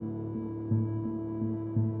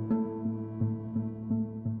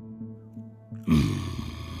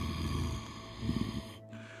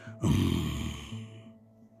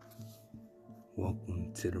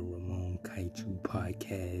to the Ramon Kaiju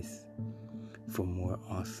podcast. For more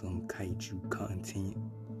awesome Kaiju content,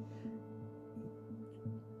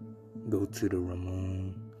 go to the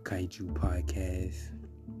Ramon Kaiju podcast.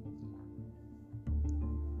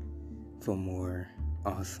 For more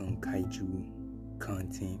awesome Kaiju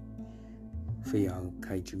content, for y'all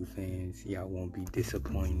Kaiju fans, y'all won't be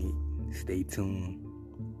disappointed. Stay tuned.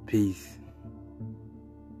 Peace.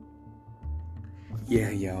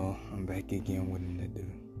 Yeah, y'all, I'm back again with another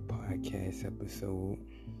podcast episode.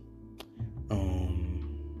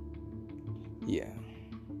 Yeah,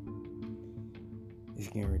 it's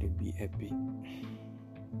getting ready to be epic.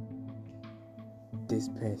 This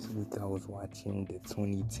past week I was watching the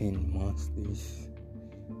 2010 Monsters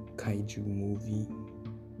Kaiju movie.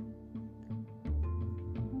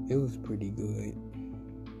 It was pretty good.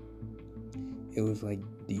 It was like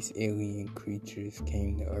these alien creatures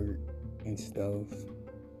came to Earth and stuff,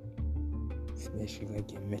 especially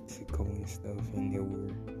like in Mexico and stuff, and they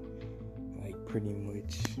were like pretty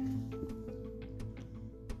much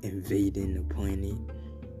invading the planet,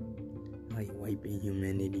 like wiping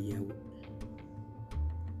humanity out.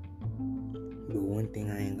 But one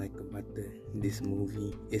thing I ain't like about this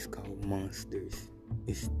movie, it's called Monsters.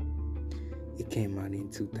 It came out in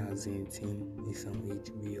 2010. It's on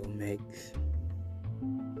HBO Max.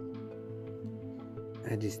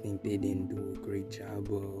 I just think they didn't do a great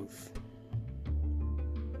job of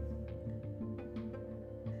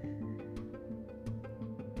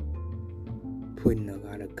putting a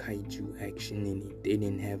lot of kaiju action in it. They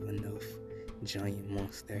didn't have enough giant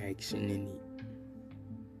monster action in it.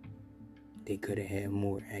 They could have had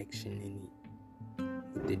more action in it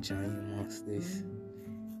with the giant monsters,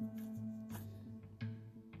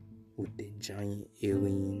 with the giant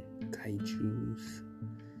alien kaijus.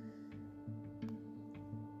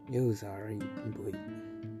 It was alright, but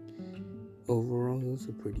overall it was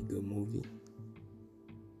a pretty good movie.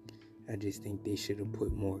 I just think they should have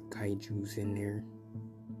put more kaijus in there,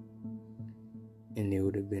 and it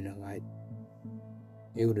would have been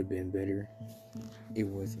better. It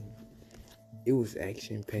was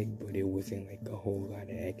action packed, but it wasn't like a whole lot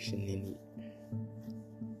of action in it.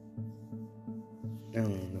 I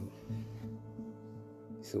don't know.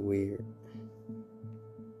 It's weird.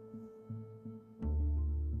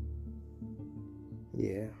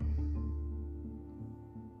 Yeah.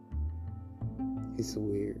 It's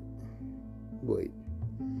weird. But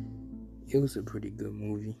it was a pretty good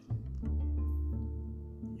movie.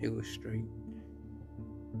 It was straight.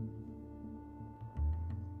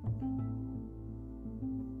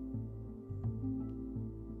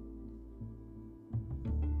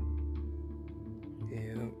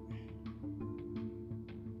 Yeah.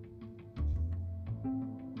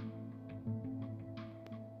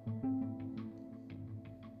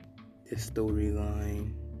 The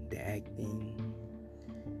storyline, the acting,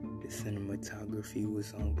 the cinematography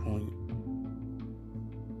was on point.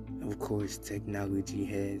 Of course, technology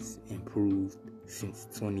has improved since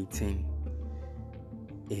 2010.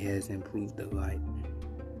 It has improved a lot.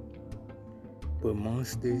 But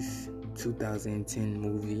Monsters 2010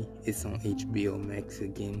 movie, it's on HBO Max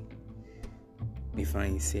again. If I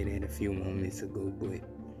ain't said that a few moments ago, but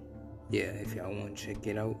yeah, if y'all want to check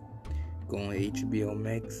it out, go on HBO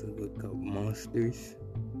Max and look up Monsters.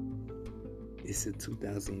 It's a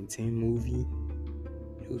 2010 movie.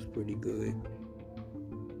 It was pretty good.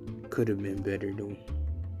 Could have been better though.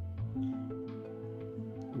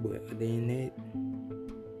 But other than that,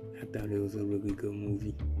 I thought it was a really good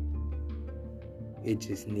movie. It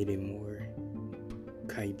just needed more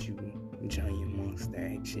kaiju giant monster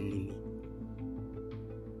action in it.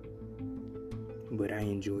 But I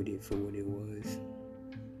enjoyed it for what it was.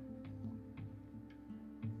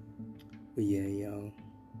 But yeah, y'all,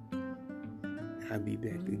 I'll be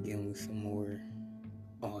back again with some more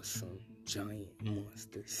awesome Giant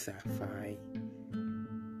Monster Sci-Fi,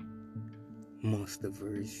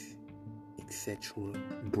 Monsterverse, etc.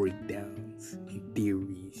 breakdowns and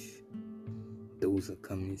theories. Those are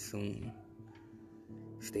coming soon.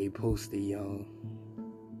 Stay posted, y'all.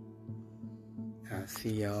 I'll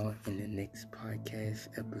see y'all in the next podcast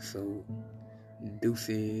episode.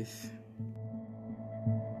 Deuces.